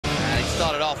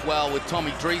started off well with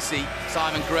Tommy Dreesy,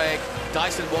 Simon Gregg.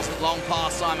 Dyson wasn't long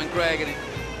past Simon Gregg, and a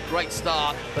great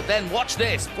start. But then watch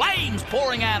this, flames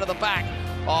pouring out of the back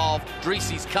of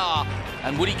Dreesy's car.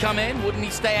 And would he come in? Wouldn't he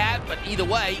stay out? But either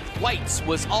way, Waits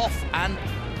was off and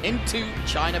into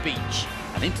China Beach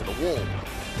and into the wall.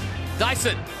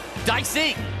 Dyson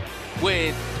dicing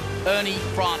with Ernie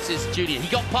Francis Jr. He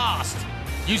got past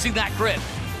using that grip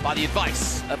by the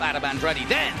advice of Adam Andretti.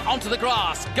 Then onto the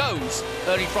grass goes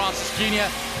Ernie Francis Jr.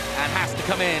 and has to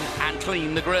come in and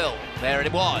clean the grill. There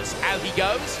it was. Out he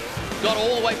goes. Got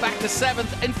all the way back to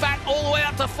 7th. In fact, all the way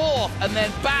up to 4th. And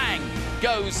then bang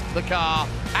goes the car.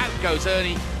 Out goes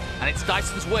Ernie. And it's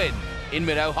Dyson's win in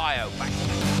Mid-Ohio.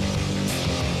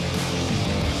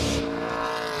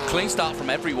 Clean start from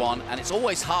everyone, and it's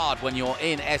always hard when you're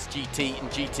in SGT and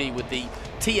GT with the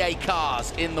TA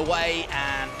cars in the way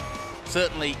and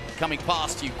certainly coming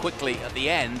past you quickly at the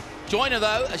end. Joyner,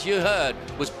 though, as you heard,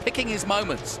 was picking his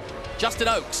moments. Justin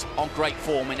Oakes on great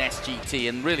form in SGT,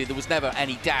 and really there was never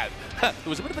any doubt. There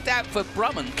was a bit of a doubt for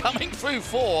Brumman coming through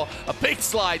for a big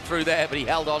slide through there, but he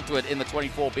held on to it in the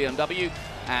 24 BMW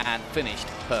and finished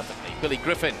perfectly. Billy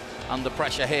Griffin under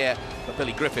pressure here, but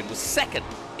Billy Griffin was second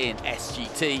in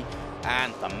SGT,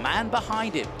 and the man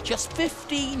behind him, just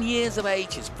 15 years of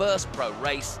age, his first pro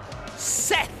race,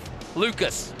 Seth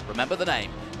Lucas, remember the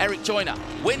name, Eric Joyner,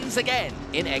 wins again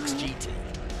in XGT.